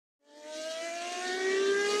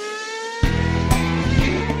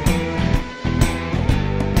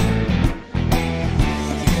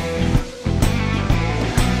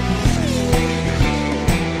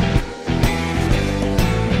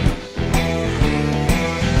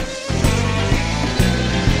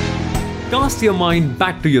Cast your mind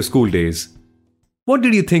back to your school days. What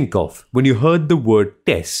did you think of when you heard the word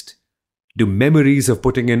test? Do memories of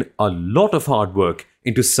putting in a lot of hard work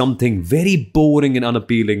into something very boring and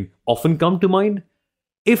unappealing often come to mind?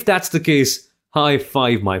 If that's the case, high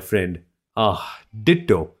five, my friend.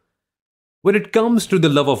 Ditto. When it comes to the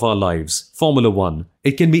love of our lives, Formula One,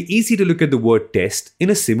 it can be easy to look at the word test in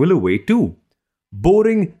a similar way too.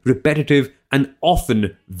 Boring, repetitive, and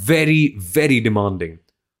often very, very demanding.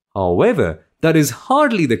 However, that is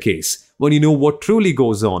hardly the case when you know what truly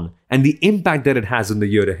goes on and the impact that it has on the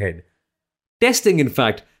year ahead. Testing, in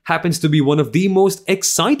fact, happens to be one of the most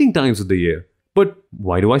exciting times of the year. But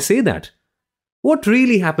why do I say that? What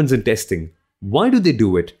really happens in testing? Why do they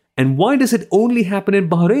do it? And why does it only happen in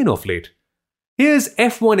Bahrain of late? Here's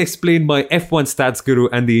F1 explained by F1 Stats Guru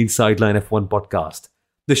and the Inside Line F1 podcast,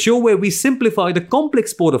 the show where we simplify the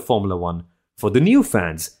complex sport of Formula One for the new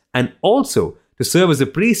fans and also to serve as a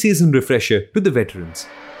pre-season refresher to the veterans.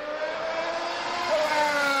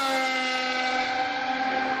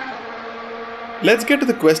 Let's get to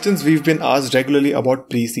the questions we've been asked regularly about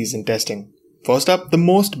pre-season testing. First up, the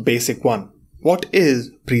most basic one. What is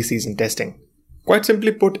pre-season testing? Quite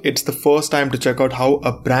simply put, it's the first time to check out how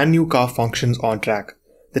a brand new car functions on track.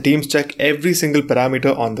 The teams check every single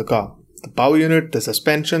parameter on the car. The power unit, the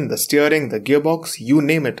suspension, the steering, the gearbox, you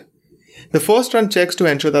name it. The first run checks to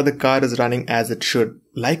ensure that the car is running as it should,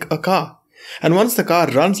 like a car. And once the car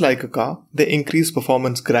runs like a car, they increase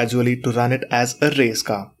performance gradually to run it as a race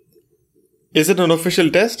car. Is it an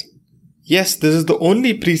official test? Yes, this is the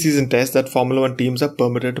only pre-season test that Formula One teams are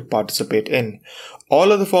permitted to participate in.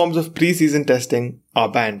 All other forms of pre-season testing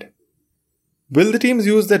are banned. Will the teams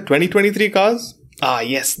use their 2023 cars?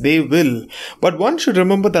 Yes, they will. But one should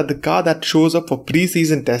remember that the car that shows up for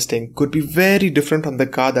pre-season testing could be very different from the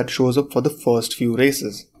car that shows up for the first few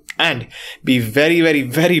races. And be very, very,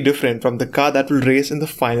 very different from the car that will race in the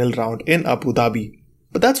final round in Abu Dhabi.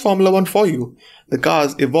 But that's Formula One for you. The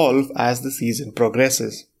cars evolve as the season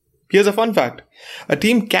progresses. Here's a fun fact. A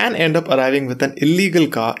team can end up arriving with an illegal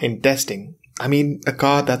car in testing. I mean, a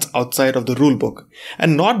car that's outside of the rulebook,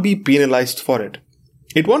 and not be penalized for it.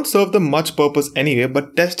 It won't serve them much purpose anyway,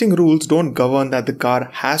 but testing rules don't govern that the car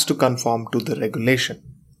has to conform to the regulation.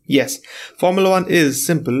 Yes, Formula One is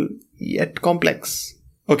simple, yet complex.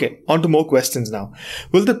 Okay, on to more questions now.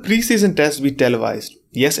 Will the pre-season test be televised?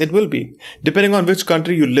 Yes, it will be, depending on which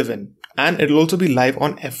country you live in, and it'll also be live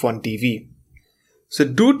on F1 TV. So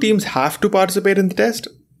do teams have to participate in the test?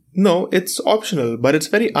 No, it's optional, but it's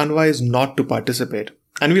very unwise not to participate.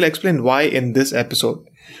 And we'll explain why in this episode.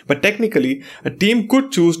 But technically, a team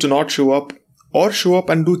could choose to not show up or show up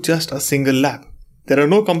and do just a single lap. There are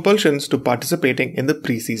no compulsions to participating in the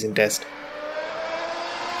pre-season test.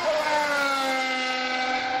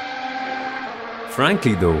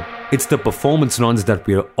 Frankly though, it's the performance runs that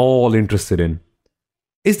we're all interested in.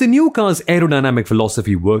 Is the new car's aerodynamic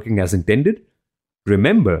philosophy working as intended?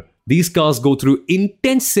 Remember, these cars go through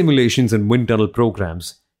intense simulations and wind tunnel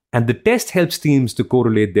programs, and the test helps teams to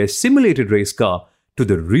correlate their simulated race car to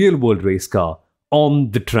the real-world race car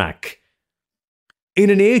on the track. In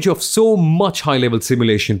an age of so much high-level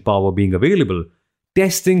simulation power being available,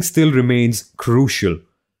 testing still remains crucial.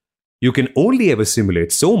 You can only ever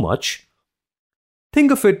simulate so much.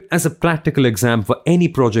 Think of it as a practical exam for any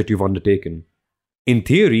project you've undertaken. In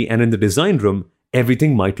theory and in the design room,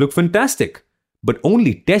 everything might look fantastic. But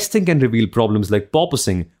only testing can reveal problems like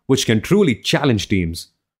porpoising, which can truly challenge teams.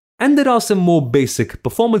 And there are some more basic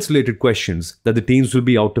performance-related questions that the teams will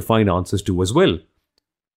be out to find answers to as well.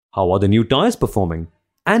 How are the new tyres performing?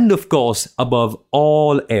 And of course, above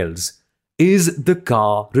all else, is the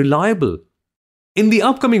car reliable? In the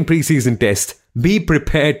upcoming pre-season test, be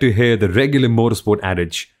prepared to hear the regular motorsport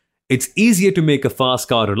adage. It's easier to make a fast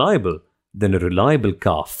car reliable than a reliable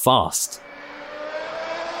car fast.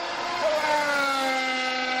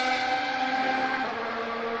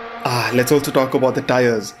 Let's also talk about the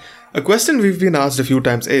tyres. A question we've been asked a few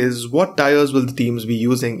times is, what tyres will the teams be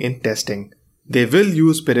using in testing? They will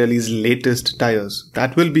use Pirelli's latest tyres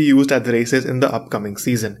that will be used at the races in the upcoming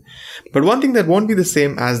season. But one thing that won't be the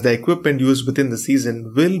same as the equipment used within the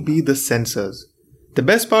season will be the sensors. The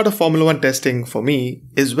best part of Formula One testing for me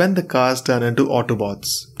is when the cars turn into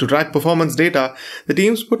Autobots. To track performance data, the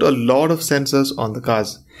teams put a lot of sensors on the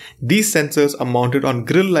cars. These sensors are mounted on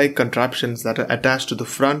grill-like contraptions that are attached to the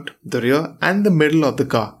front, the rear, and the middle of the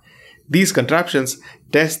car. These contraptions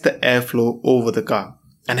test the airflow over the car.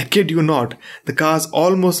 And I kid you not, the cars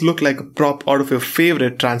almost look like a prop out of your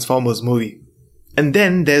favorite Transformers movie. And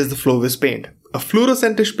then there's the Flowvis paint, a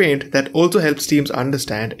fluorescentish paint that also helps teams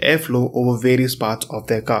understand airflow over various parts of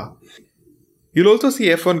their car. You'll also see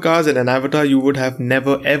F1 cars in an avatar you would have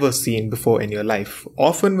never ever seen before in your life,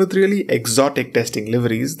 often with really exotic testing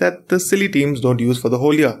liveries that the silly teams don't use for the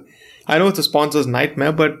whole year. I know it's a sponsor's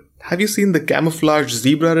nightmare, but have you seen the camouflage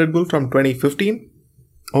zebra Red Bull from 2015?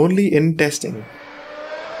 Only in testing.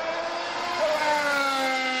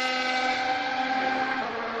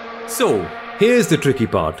 So, here's the tricky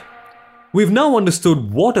part. We've now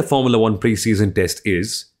understood what a Formula One preseason test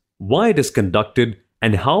is, why it is conducted,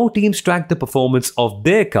 and how teams track the performance of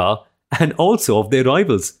their car and also of their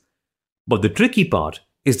rivals. But the tricky part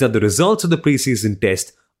is that the results of the preseason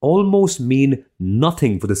test almost mean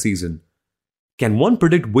nothing for the season. Can one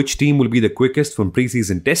predict which team will be the quickest from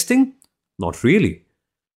preseason testing? Not really.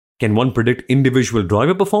 Can one predict individual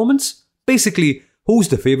driver performance? Basically, who's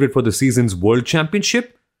the favorite for the season's World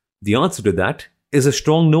Championship? The answer to that is a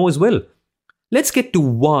strong no as well. Let's get to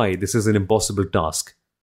why this is an impossible task.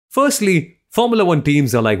 Firstly, Formula One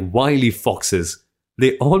teams are like wily foxes.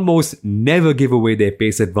 They almost never give away their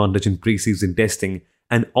pace advantage in preseason testing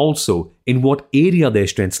and also in what area their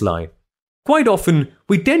strengths lie. Quite often,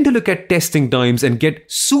 we tend to look at testing times and get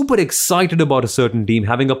super excited about a certain team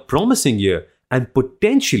having a promising year and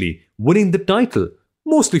potentially winning the title.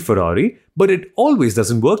 Mostly Ferrari, but it always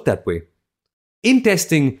doesn't work that way. In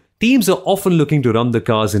testing, teams are often looking to run the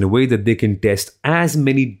cars in a way that they can test as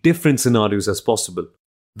many different scenarios as possible.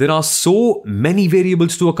 There are so many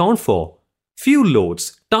variables to account for. Fuel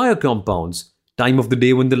loads, tyre compounds, time of the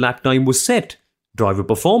day when the lap time was set, driver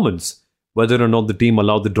performance, whether or not the team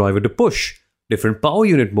allowed the driver to push, different power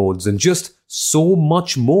unit modes, and just so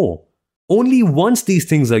much more. Only once these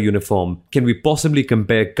things are uniform can we possibly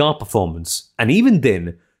compare car performance. And even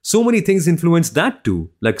then, so many things influence that too,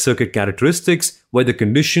 like circuit characteristics, weather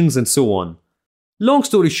conditions, and so on. Long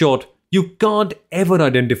story short, you can't ever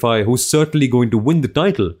identify who's certainly going to win the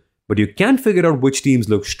title, but you can figure out which teams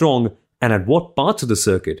look strong and at what parts of the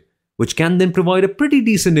circuit, which can then provide a pretty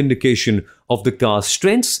decent indication of the car's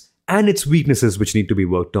strengths and its weaknesses which need to be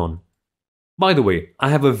worked on. By the way, I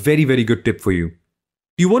have a very, very good tip for you.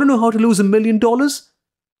 Do you want to know how to lose $1 million?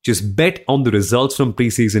 Just bet on the results from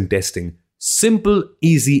preseason testing. Simple,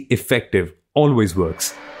 easy, effective, always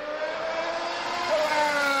works.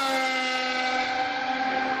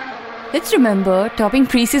 Let's remember, topping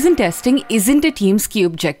preseason testing isn't a team's key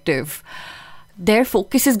objective. Their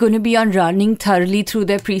focus is going to be on running thoroughly through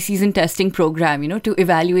their preseason testing program, to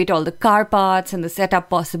evaluate all the car parts and the setup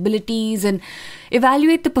possibilities and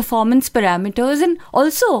evaluate the performance parameters and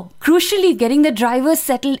also, crucially, getting the drivers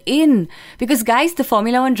settled in. Because guys, the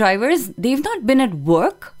Formula One drivers, they've not been at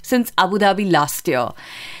work since Abu Dhabi last year.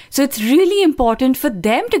 So it's really important for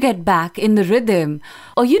them to get back in the rhythm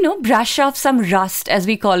or, brush off some rust, as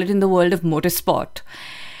we call it in the world of motorsport.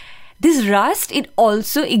 This rust, it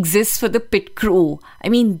also exists for the pit crew. I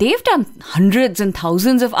mean, they've done hundreds and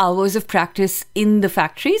thousands of hours of practice in the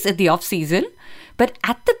factories at the off-season. But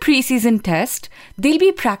at the preseason test, they'll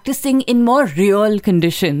be practicing in more real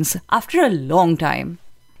conditions after a long time.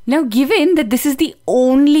 Now, given that this is the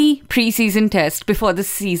only preseason test before the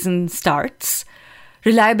season starts,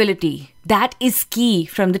 reliability, that is key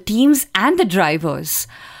from the teams and the drivers.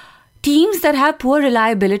 Teams that have poor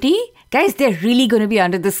reliability, guys, they're really going to be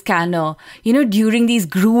under the scanner. During these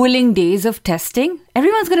grueling days of testing,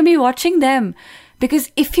 everyone's going to be watching them.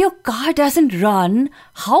 Because if your car doesn't run,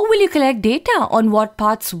 how will you collect data on what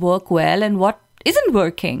parts work well and what isn't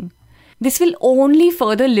working? This will only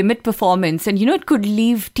further limit performance and, it could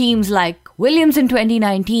leave teams like Williams in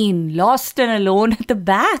 2019 lost and alone at the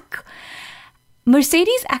back.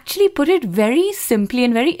 Mercedes actually put it very simply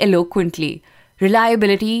and very eloquently.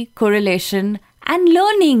 Reliability, correlation, and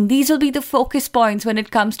learning. These will be the focus points when it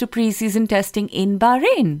comes to preseason testing in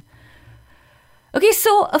Bahrain. Okay,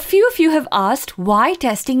 so a few of you have asked why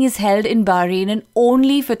testing is held in Bahrain and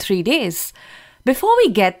only for 3 days. Before we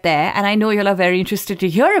get there, and I know you'll are very interested to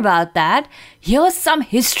hear about that, here's some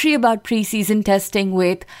history about preseason testing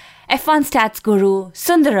with F1 stats guru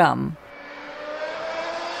Sundaram.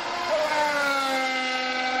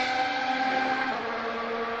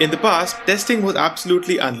 In the past, testing was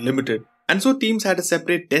absolutely unlimited, and so teams had a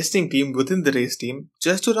separate testing team within the race team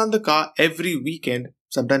just to run the car every weekend,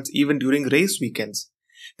 sometimes even during race weekends.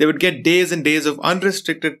 They would get days and days of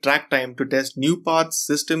unrestricted track time to test new parts,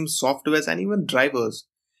 systems, softwares, and even drivers.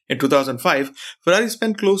 In 2005, Ferrari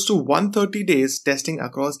spent close to 130 days testing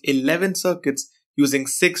across 11 circuits using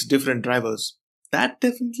 6 different drivers. That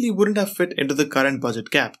definitely wouldn't have fit into the current budget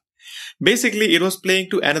cap. Basically, it was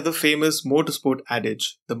playing to another famous motorsport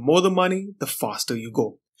adage, the more the money, the faster you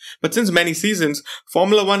go. But since many seasons,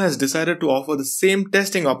 Formula One has decided to offer the same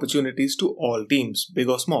testing opportunities to all teams, big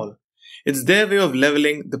or small. It's their way of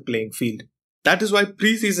leveling the playing field. That is why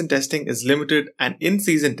pre-season testing is limited and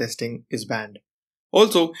in-season testing is banned.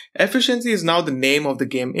 Also, efficiency is now the name of the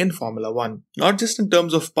game in Formula 1, not just in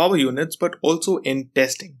terms of power units but also in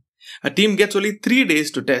testing. A team gets only 3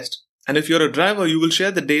 days to test, and if you're a driver, you will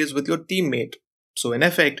share the days with your teammate. So in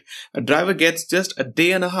effect, a driver gets just a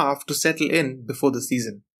day and a half to settle in before the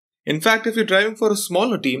season. In fact, if you're driving for a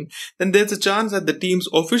smaller team, then there's a chance that the team's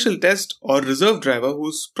official test or reserve driver,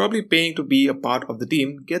 who's probably paying to be a part of the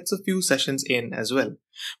team, gets a few sessions in as well.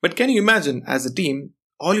 But can you imagine, as a team,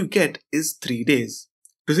 all you get is 3 days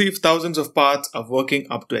to see if thousands of parts are working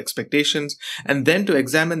up to expectations and then to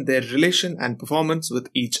examine their relation and performance with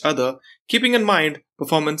each other, keeping in mind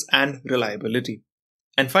performance and reliability.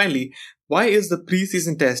 And finally, why is the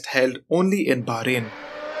pre-season test held only in Bahrain?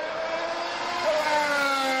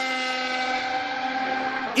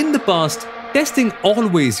 In the past, testing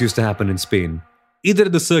always used to happen in Spain, either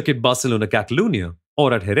at the circuit Barcelona-Catalunya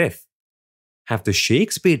or at Jerez. Have the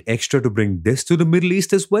Sheikhs paid extra to bring this to the Middle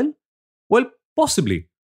East as well? Well, possibly.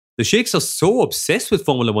 The Sheikhs are so obsessed with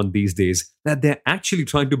Formula 1 these days that they're actually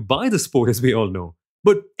trying to buy the sport, as we all know.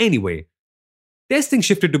 But anyway, testing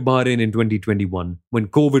shifted to Bahrain in 2021 when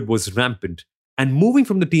COVID was rampant, and moving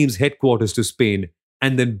from the team's headquarters to Spain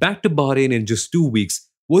and then back to Bahrain in just 2 weeks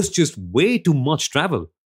was just way too much travel.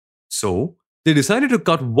 So, they decided to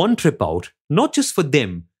cut one trip out, not just for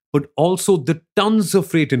them, but also the tons of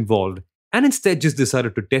freight involved, and instead just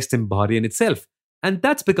decided to test in Bahrain itself. And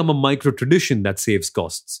that's become a micro-tradition that saves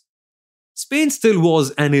costs. Spain still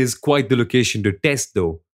was and is quite the location to test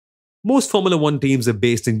though. Most Formula 1 teams are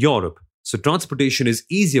based in Europe, so transportation is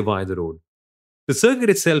easier via the road. The circuit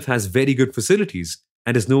itself has very good facilities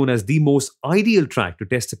and is known as the most ideal track to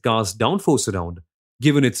test a car's downforce around,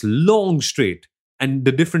 given its long straight and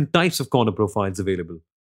the different types of corner profiles available.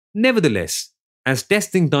 Nevertheless, as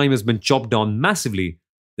testing time has been chopped down massively,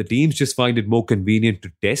 the teams just find it more convenient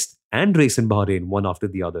to test and race in Bahrain one after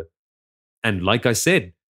the other. And like I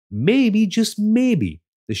said, maybe, just maybe,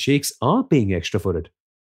 the Sheikhs are paying extra for it.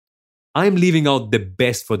 I'm leaving out the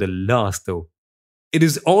best for the last though. It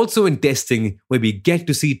is also in testing where we get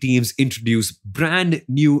to see teams introduce brand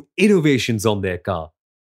new innovations on their car.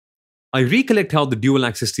 I recollect how the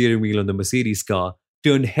dual-axis steering wheel on the Mercedes car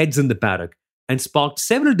turned heads in the paddock and sparked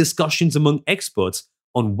several discussions among experts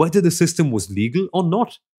on whether the system was legal or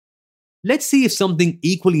not. Let's see if something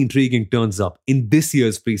equally intriguing turns up in this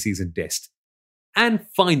year's preseason test. And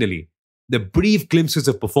finally, the brief glimpses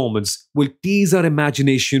of performance will tease our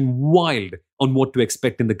imagination wild on what to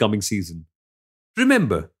expect in the coming season.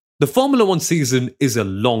 Remember, the Formula 1 season is a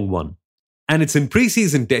long one, and it's in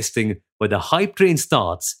preseason testing where the hype train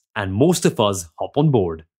starts and most of us hop on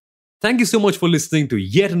board. Thank you so much for listening to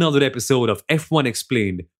yet another episode of F1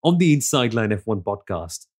 Explained on the Inside Line F1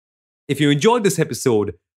 podcast. If you enjoyed this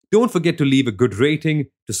episode, don't forget to leave a good rating,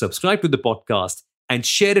 to subscribe to the podcast, and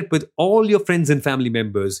share it with all your friends and family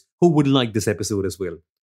members who would like this episode as well.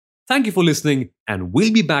 Thank you for listening, and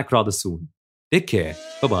we'll be back rather soon. Take care.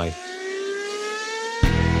 Bye-bye.